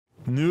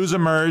News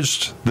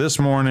emerged this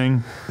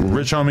morning.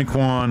 Rich Homie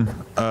Quan,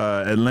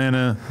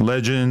 Atlanta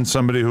legend,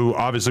 somebody who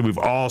obviously we've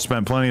all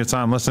spent plenty of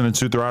time listening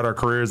to throughout our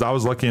careers. I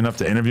was lucky enough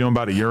to interview him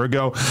about a year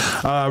ago.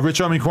 Rich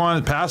Homie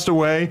Quan passed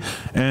away,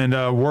 and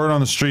word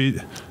on the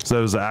street said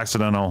it was an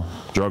accidental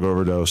drug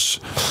overdose.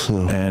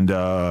 And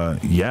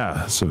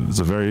yeah, so it's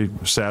a very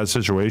sad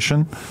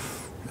situation.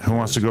 Who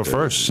wants to go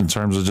first in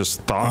terms of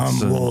just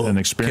thoughts and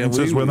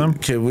experiences with him?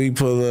 Can we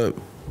pull up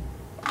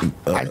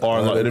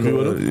our interview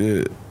with him?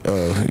 Yeah.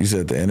 Oh, you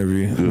said the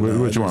interview?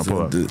 What you want to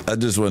pull up? I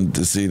just wanted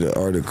to see the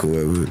article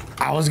of it.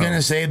 I was going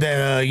to say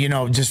that, you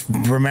know, just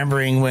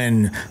remembering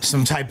when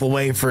Some Type of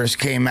Way first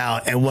came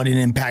out and what an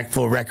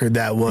impactful record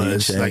that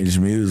was. He changed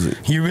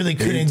music. You really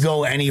couldn't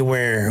go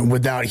anywhere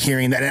without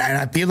hearing that. And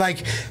I feel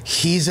like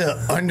he's an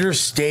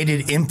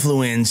understated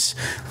influence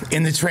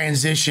in the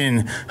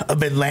transition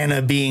of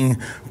Atlanta being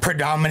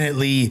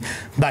predominantly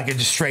like a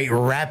straight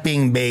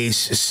rapping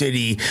based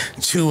city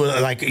to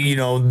like, you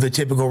know, the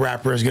typical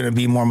rapper is going to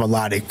be more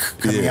melodic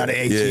coming out of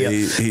ATL. Yeah,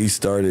 he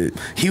started.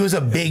 He was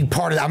a big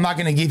part of that. I'm not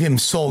going to give him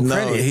sole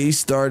credit. No, he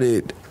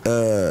started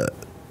the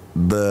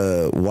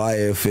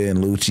YFN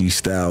Lucci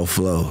style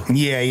flow.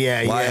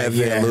 Yeah.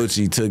 YFN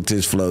Lucci took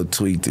this flow,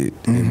 tweaked it,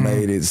 and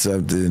made it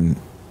something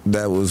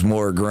that was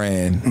more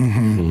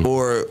grand.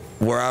 Or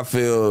where I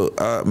feel,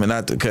 I mean,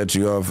 not to cut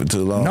you off for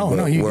too long,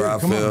 but where I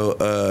feel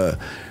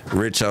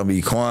Rich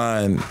Homie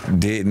Quan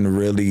didn't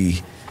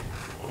really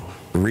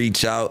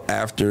reach out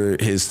after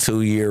his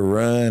 2-year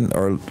run,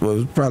 or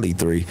was probably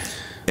 3,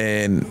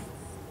 and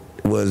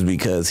was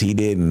because he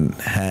didn't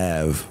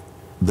have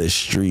the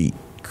street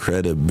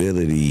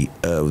credibility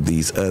of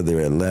these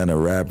other Atlanta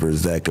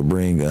rappers that could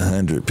bring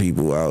 100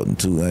 people out and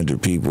 200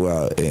 people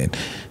out and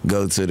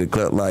go to the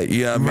club, like,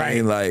 you know what I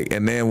mean? Like,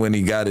 and then when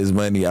he got his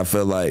money, I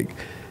felt like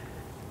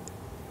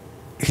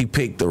he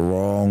picked the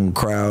wrong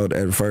crowd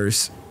at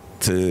first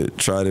to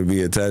try to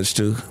be attached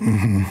to.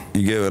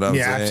 You get what I'm saying?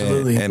 Yeah,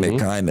 absolutely. And it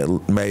kind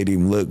of made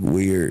him look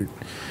weird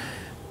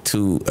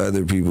to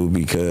other people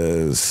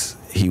because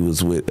he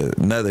was with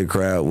another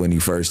crowd when he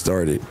first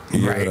started. You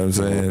know what I'm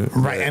saying?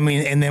 Right. I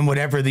mean, and then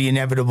whatever the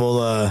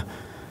inevitable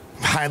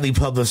highly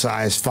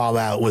publicized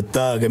fallout with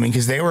Thug, I mean,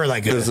 because they were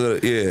like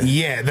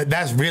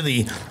that's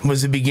really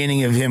was the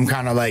beginning of him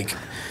kind of like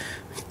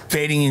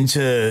fading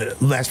into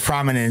less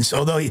prominence.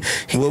 Although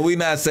will we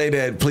not say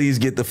that Please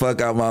Get the Fuck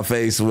Out My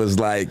Face was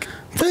like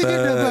Please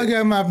Get the Fuck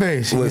Out My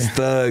Face was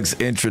Thug's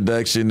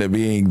introduction to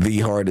being the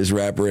hardest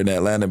rapper in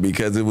Atlanta,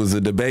 because it was a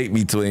debate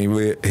between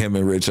him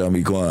and Rich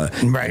Homie Quan.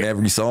 And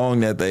every song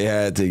that they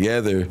had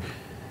together,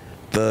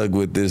 Thug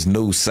with this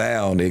new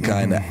sound, it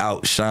kind of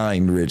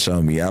outshined Rich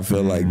Homie. I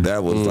feel like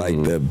that was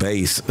like the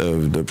base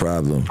of the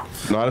problem.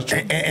 No, that's true.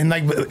 And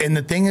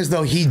the thing is,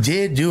 though, he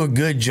did do a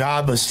good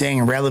job of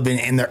staying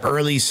relevant in the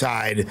early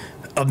side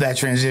of that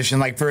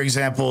transition. Like, for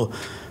example,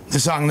 the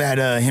song that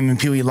him and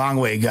Pee-wee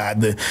Longway got,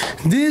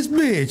 this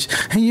bitch,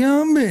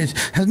 young bitch,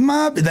 has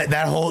my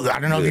that whole, I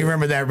don't know if you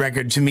remember that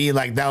record. To me,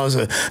 like, that was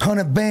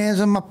 100 bands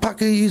in my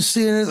pocket, you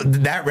see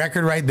it? That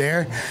record right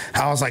there,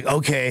 I was like,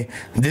 okay,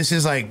 this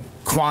is like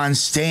Quan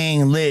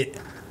staying lit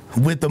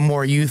with the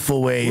more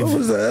youthful wave. What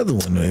was the other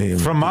one?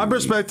 From my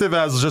perspective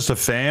as just a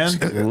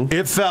fan,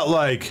 it felt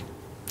like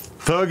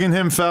Thug and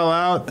him fell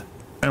out,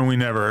 and we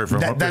never heard from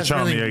Rich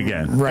Homie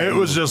again. Right. It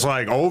was just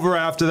like over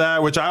after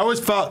that, which I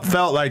always felt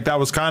like that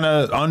was kind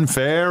of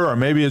unfair, or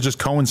maybe it just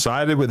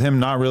coincided with him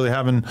not really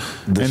having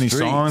any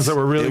songs that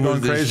were really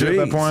going crazy at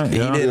that point. He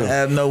didn't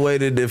have no way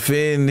to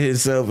defend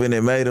himself, and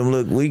it made him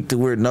look weak to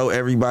where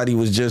everybody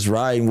was just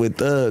riding with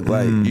Thug.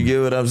 Like, you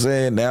get what I'm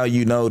saying? Now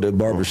you know the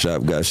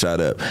barbershop got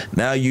shot up.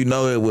 Now you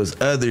know it was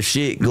other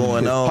shit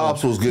going on.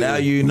 Pops was good. Now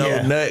you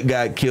know Nut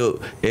got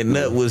killed, and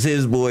Nut was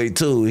his boy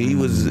too.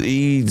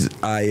 He's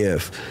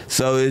IF.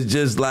 So it's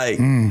just like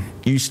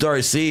you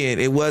start seeing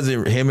it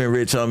wasn't him and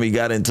Rich Homie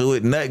got into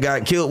it. Nut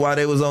got killed while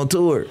they was on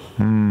tour.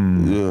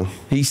 Yeah.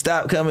 He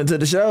stopped coming to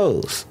the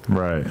shows.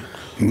 Right.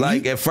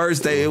 Like at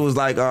first it was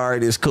like, all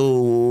right, it's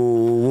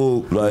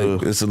cool,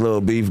 like it's a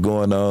little beef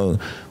going on,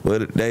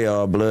 but they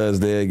all bloods,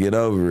 they'll get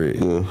over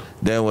it.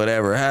 Then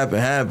whatever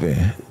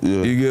happened.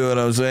 You get what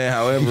I'm saying?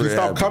 However, he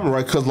stopped coming,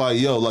 right? Cause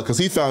cause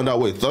he found out.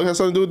 Wait, Thug had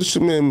something to do with this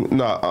shit, man.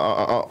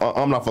 Nah,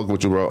 I'm not fucking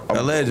with you, bro.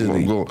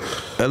 Allegedly.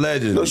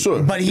 No,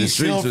 sure. But he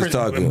still,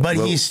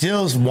 he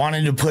still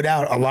wanted to put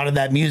out a lot of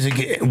that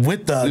music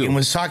with Thug, and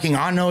was talking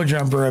on No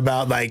Jumper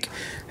about like,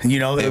 you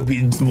know,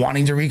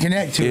 wanting to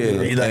reconnect to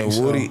it. Like,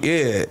 and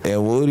Woody,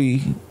 and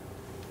Woody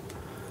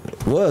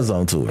was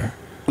on tour.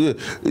 Yeah.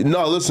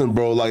 No, listen,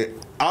 bro. Like,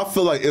 I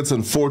feel like it's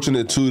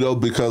unfortunate too, though,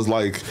 because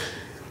like,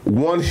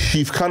 one,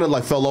 he kind of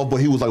like fell off, but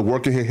he was like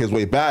working his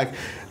way back,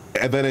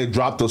 and then they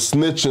dropped the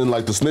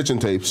snitching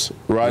tapes,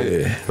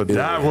 right? But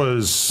that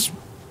was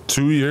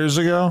 2 years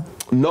ago.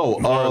 No,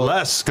 or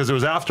less, because it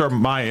was after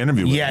my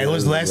interview. Yeah, it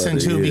was less than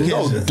 2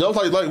 because no, that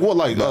was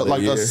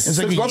like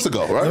 6 months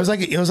ago, right?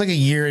 It was like a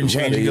year and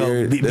change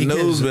ago. The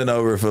news been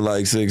over for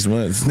like 6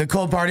 months. The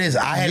cool part is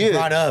I had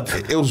brought up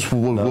it was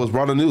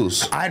brought on the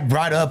news. I had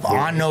brought up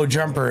on No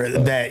Jumper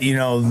that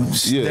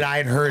that I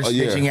had heard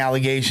snitching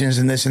allegations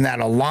and this and that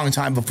a long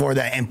time before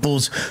that, and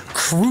fools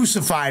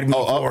crucified me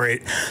for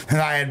it. And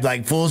I had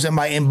like fools in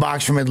my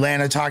inbox from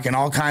Atlanta talking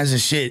all kinds of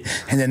shit,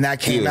 and then that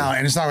came out.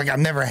 And it's not like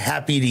I'm never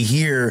happy to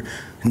hear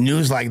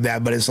news like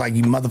that, but it's like,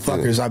 you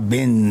motherfuckers, I've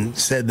been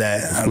said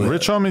that.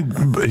 Rich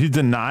Homie, he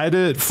denied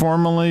it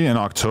formally in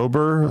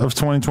October of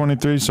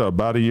 2023, so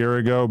about a year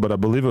ago, but I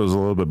believe it was a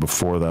little bit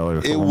before that.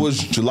 Like it was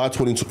July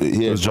 2020.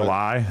 Yeah, it was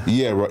July?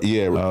 Yeah, right.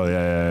 Yeah. Oh,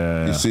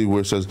 yeah. You see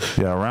where it says...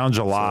 Yeah, around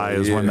July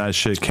is when that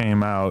shit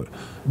came out.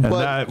 And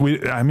I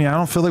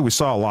don't feel like we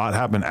saw a lot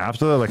happen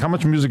after that. Like, how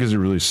much music has he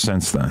released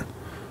since then?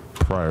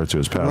 Prior to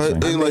his passing,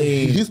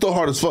 he's still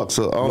hard as fuck.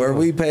 So were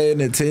we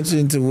paying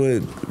attention to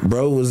what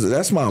bro was?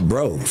 That's my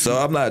bro, so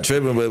I'm not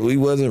tripping. But we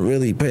wasn't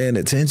really paying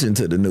attention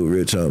to the new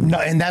Rich Homie. No,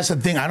 and that's the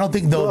thing. I don't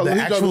think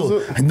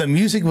the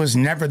music was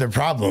never the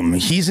problem.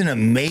 He's an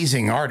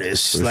amazing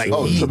artist.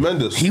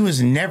 Tremendous. He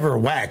was never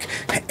whack.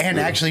 And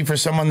actually, for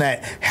someone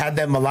that had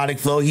that melodic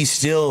flow, he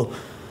still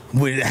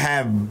would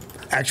have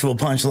actual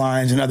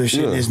punchlines and other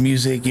shit in his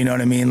music. You know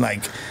what I mean?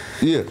 Like.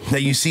 Yeah.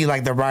 That you see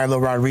like the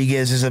Rilo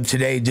Rodriguez's of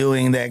today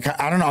doing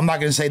that. I don't know. I'm not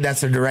going to say that's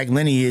the direct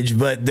lineage,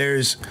 but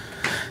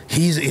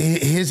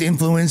his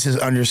influence is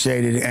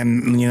understated,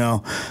 and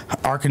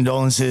our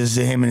condolences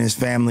to him and his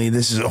family.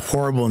 This is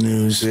horrible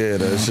news. Yeah,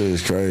 that shit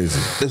is crazy.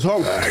 It's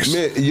horrible,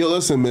 man.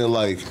 Listen, man.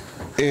 Like,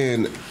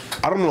 and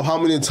I don't know how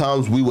many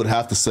times we would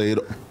have to say it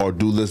or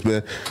do this,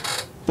 man.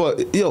 But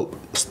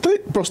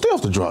stay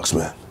off the drugs,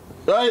 man.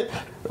 Right?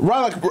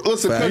 Like,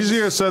 listen,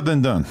 easier said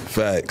than done.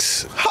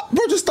 Facts.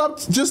 Bro, just stop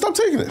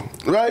taking it,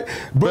 right?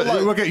 But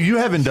okay, you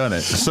haven't done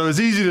it, so it's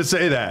easy to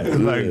say that.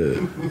 Like,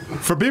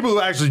 for people who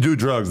actually do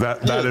drugs,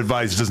 that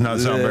advice does not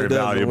sound very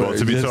valuable,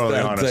 to be totally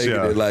honest.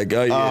 Yeah, like,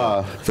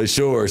 for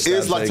sure.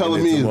 It's like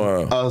telling me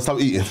stop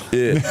eating.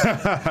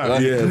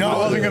 Yeah. No, I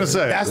wasn't gonna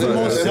say. That's the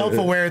most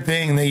self-aware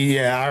thing.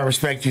 I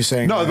respect you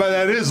saying. No, but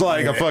that is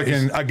like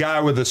a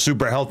guy with a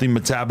super healthy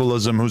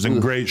metabolism who's in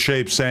great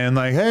shape saying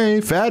like,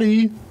 "Hey,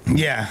 fatty."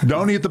 Yeah.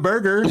 Don't eat the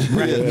burger.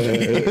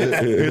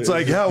 It's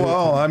like,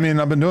 I mean,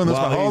 I've been doing this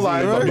my whole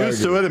life. I'm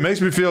used to it. It makes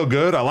me feel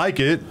good. I like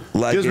it.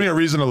 Gives me a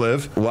reason to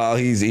live. While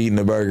he's eating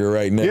the burger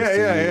right next to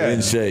you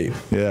in shape.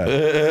 Yeah.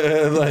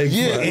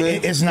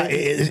 It's not.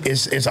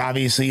 It's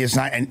obviously it's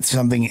not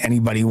something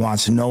anybody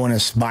wants. No one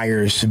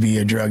aspires to be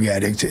a drug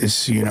addict.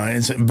 It's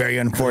it's very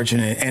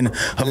unfortunate. And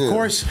of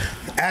course,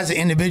 as an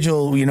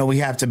individual, we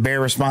have to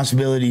bear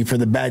responsibility for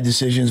the bad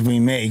decisions we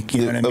make.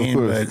 You know what I mean?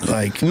 But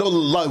right,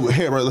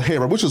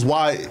 which is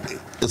why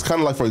it's kind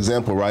of like, for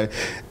example, right?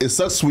 It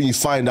sucks when you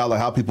find out like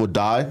how people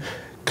die.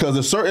 Because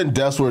there's certain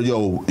deaths where,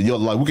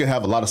 like, we can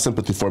have a lot of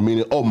sympathy for,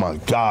 meaning, oh my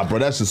God, bro,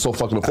 that's just so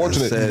fucking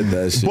unfortunate.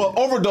 But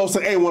overdose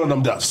ain't one of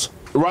them deaths.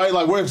 Right?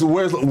 Like, where's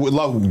right?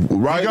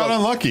 He got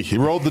unlucky. He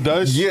rolled the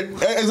dice. Yeah,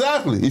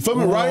 exactly. You feel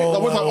me? Right?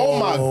 Like, we're like, oh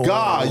my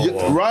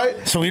God.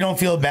 Right? So we don't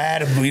feel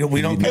bad if we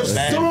don't feel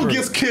bad. If someone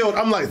gets killed,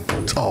 I'm like,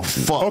 oh,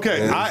 fuck.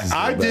 Okay,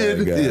 I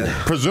did,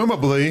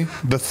 presumably,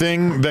 the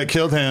thing that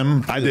killed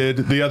him, I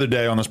did the other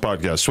day on this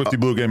podcast. Swifty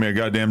Blue gave me a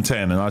goddamn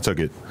 10, and I took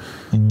it.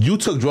 You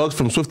took drugs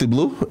from Swifty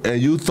Blue,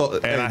 and you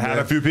thought... And I had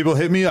a few people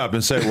hit me up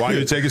and say, why are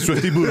you taking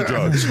Swifty Blue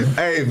drugs?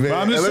 Hey, man. But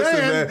I'm just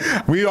saying,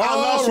 man, we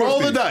all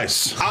roll the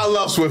dice. I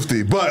love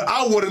Swifty, but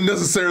I wouldn't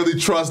necessarily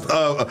trust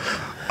a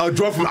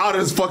drug from out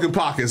of his fucking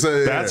pockets.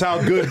 That's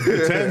how good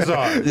the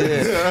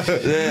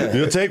 10s are.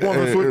 You'll take one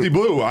from Swifty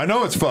Blue. I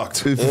know it's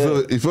fucked. You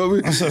feel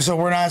me? So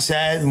we're not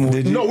sad? We're sad.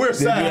 Did you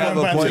have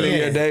a point in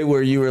your day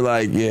where you were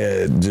like,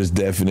 just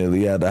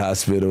definitely at the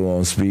hospital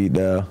on speed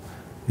dial?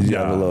 You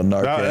have a little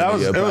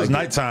Narcan. It was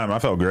nighttime. I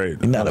felt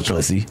great. You're not a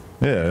pussy.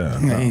 Yeah.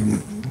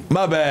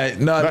 My bad.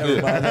 No,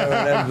 never mind.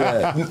 That's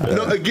bad.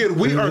 No, again,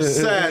 we are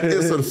sad.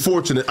 It's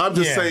unfortunate. I'm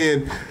just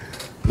saying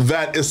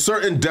that it's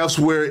certain deaths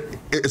where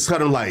it's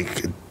kind of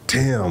like,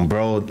 damn,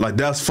 bro, like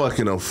that's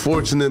fucking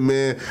unfortunate,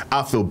 man.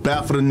 I feel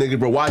bad for the nigga,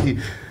 bro.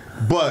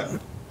 But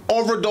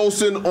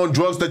overdosing on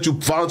drugs that you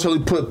voluntarily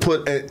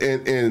put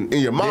in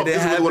your mouth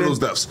is really one of those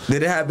deaths.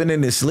 Did it happen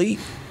in his sleep?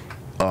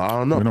 I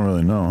don't know. We don't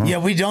really know. Huh? Yeah,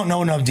 we don't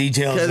know enough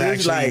details to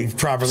actually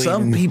properly.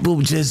 Some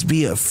people just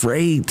be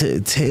afraid to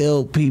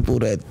tell people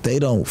that they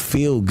don't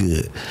feel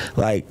good.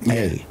 Like,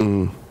 hey,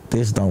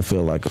 this don't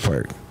feel like a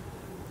perk.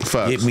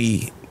 Facts. Get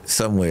me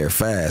somewhere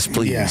fast,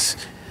 please. Yeah.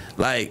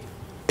 Like,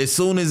 as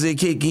soon as it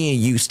kick in,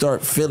 you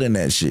start feeling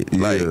that shit.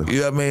 Like, you know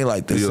what I mean?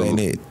 Like, this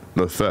ain't it.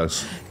 No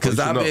facts. Because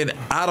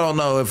I don't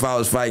know if I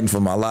was fighting for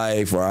my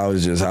life or I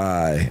was just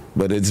high,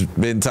 but it's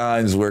been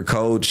times where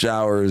cold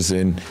showers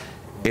and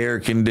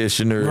air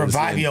conditioners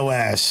revive your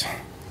ass.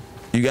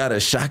 You gotta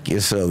shock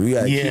yourself. You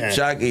gotta keep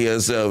shocking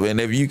yourself. And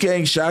if you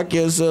can't shock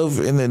yourself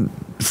in the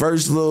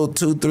first little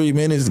 2-3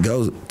 minutes,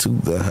 go to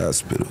the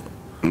hospital.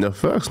 No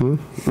facts, man.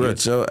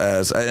 Get your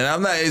ass. And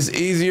I'm not. It's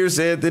easier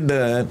said than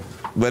done.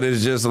 But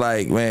it's just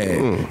like,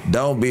 man,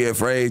 don't be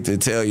afraid to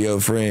tell your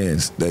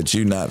friends that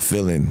you're not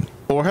feeling.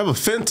 Or have a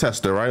fin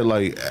tester, right?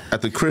 Like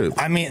at the crib.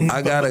 I mean,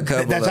 I got a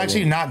couple. That's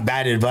actually not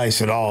bad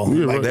advice at all.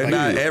 Yeah, like, they're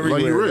not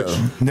everywhere.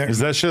 Is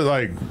that shit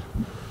like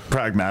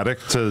pragmatic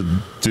to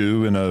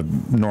do in a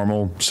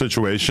normal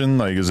situation?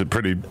 Like, is it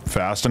pretty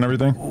fast and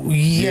everything?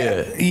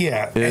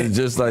 Yeah. It's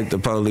just like the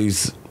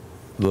police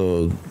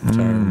little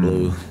turn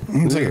blue.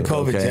 It's like a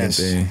COVID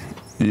test. Thing.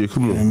 Yeah,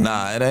 come on.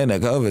 Nah, it ain't a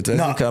COVID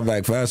test. You come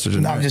back faster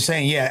than that. I'm just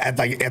saying, at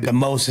the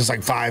most, it's like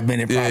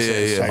 5-minute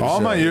process. Yeah.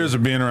 All my years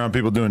of being around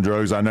people doing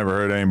drugs, I never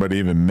heard anybody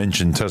even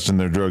mention testing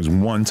their drugs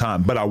one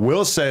time. But I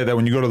will say that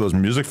when you go to those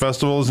music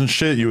festivals and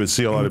shit, you would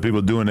see a lot of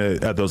people doing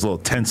it at those little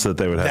tents that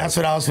they would have. That's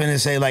what I was going to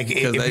say. Like,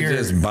 because if they you're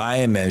just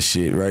buying that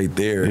shit right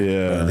there.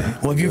 Yeah.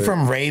 Well, if you're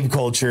from rave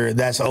culture,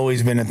 that's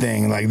always been a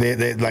thing. Like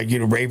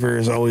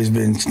ravers always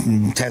been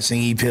testing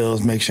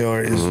e-pills, make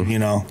sure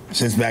it's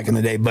since back in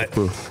the day. But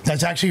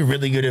that's actually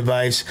really good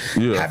advice.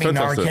 Yeah, having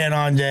fantastic. Narcan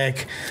on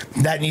deck,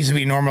 that needs to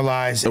be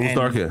normalized. And what's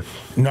Narcan?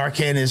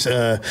 Narcan is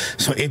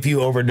so if you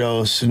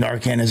overdose,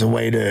 Narcan is a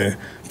way to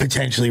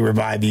potentially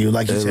revive you,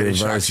 like you said. It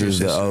reverses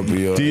the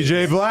opioid.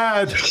 DJ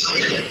Vlad.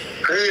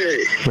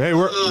 Hey,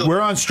 we're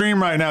on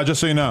stream right now,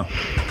 just so you know.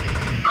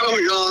 Oh,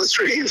 y'all on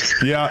stream?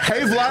 Yeah.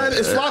 Hey, Vlad,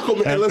 it's Flacco,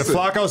 man. And Listen.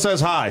 Flacco says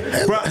hi.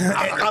 Bro,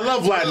 I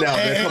love Vlad now,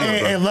 man. Come on,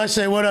 bro. And Lush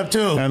say what up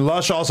too. And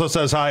Lush also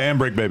says hi and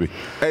Break Baby.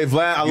 Hey,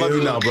 Vlad, I love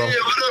you now, bro. Yeah,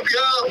 what up,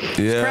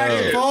 y'all? Yeah.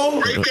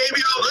 Break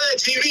Baby on Vlad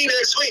TV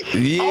next week.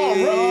 Yeah.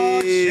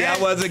 Oh, I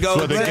wasn't going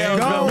So the to game's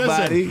tell been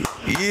nobody.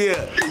 missing.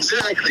 Yeah.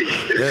 Exactly.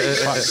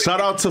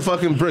 Shout out to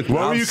fucking Brick. What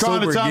were I'm you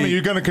calling to super tell me? geek.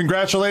 You going to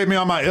congratulate me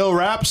on my ill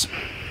raps?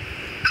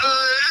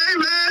 Hey,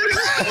 man.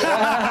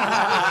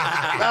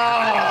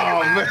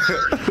 Oh, man.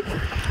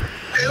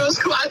 It was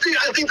cool. I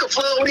think the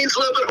flow needs a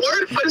little bit of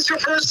work, but it's your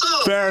first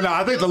song. Fair enough.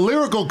 I think the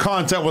lyrical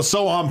content was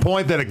so on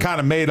point that it kind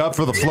of made up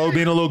for the flow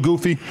being a little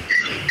goofy. Yeah,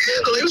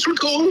 the lyrics were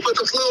cool, but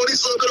the flow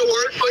needs a little bit of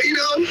work. But,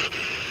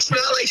 it's not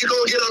like you're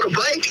going to get on a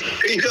bike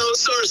and,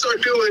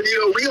 start doing,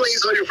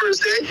 wheelies on your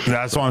first day.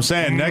 That's what I'm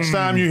saying. Next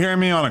time you hear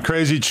me on a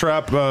crazy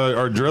trap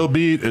or drill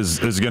beat is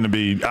going to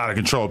be out of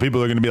control.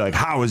 People are going to be like,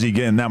 how is he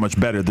getting that much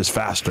better this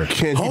faster?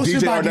 Can you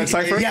DJ our next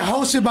cypher? Yeah,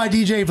 hosted by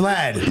DJ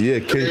Vlad. Yeah,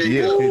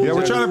 Yeah,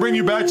 we're trying to bring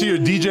you back to your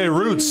DJ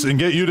roots and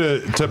get you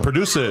to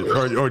produce it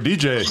or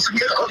DJ.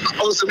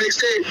 Host a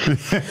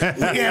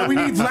mixtape. Yeah, we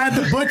need Vlad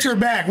the Butcher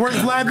back. Where's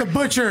Vlad the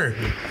Butcher?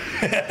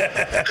 Bring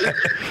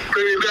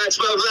me back to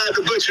my Vlad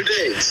the Butcher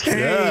days. Yeah,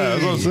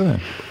 that's what I'm saying.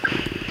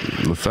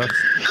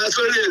 That's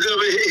what it is.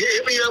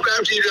 Hit me up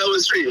after you're done with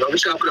the stream. I'm going to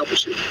chop it up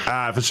with you. All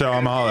right, for sure.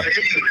 I'm holler.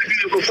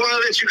 Before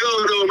I let you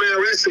go, though,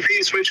 man, rest in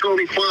peace, Rich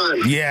Homie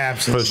Quan. Yeah,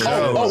 absolutely. For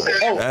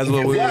sure. That's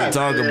what we were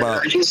talking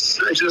about. I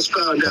just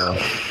found out.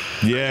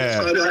 Yeah.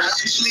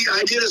 Actually,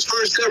 I did his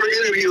first ever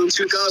interview in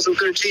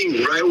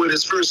 2013, right when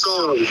his first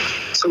song,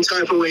 Some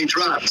Type of Way,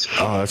 dropped.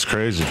 Oh, that's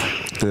crazy.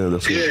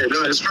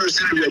 His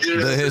first interview. I did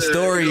it The at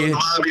historian. the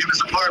lobby of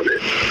his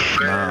apartment.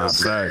 Nah,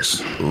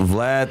 thanks.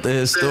 Vlad the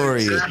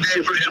historian. Sad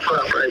day for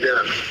hip-hop right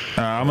now.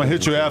 I'm going to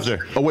hit you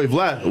after. Oh, wait,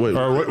 Vlad. Wait.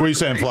 Or what are you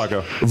saying,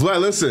 Flacco? Vlad,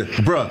 listen,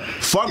 bruh.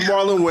 Fuck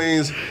Marlon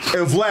Wayans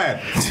and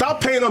Vlad.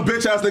 Stop paying them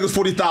bitch ass niggas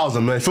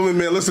 $40,000, man. Feel me,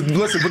 man? Listen.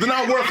 But they're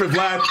not worth it,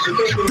 Vlad.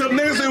 Them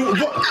niggas,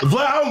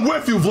 Vlad, I'm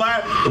with you,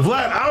 Vlad.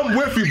 Vlad, I'm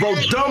with you, bro.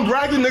 Dumb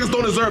raggedy niggas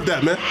don't deserve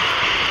that, man.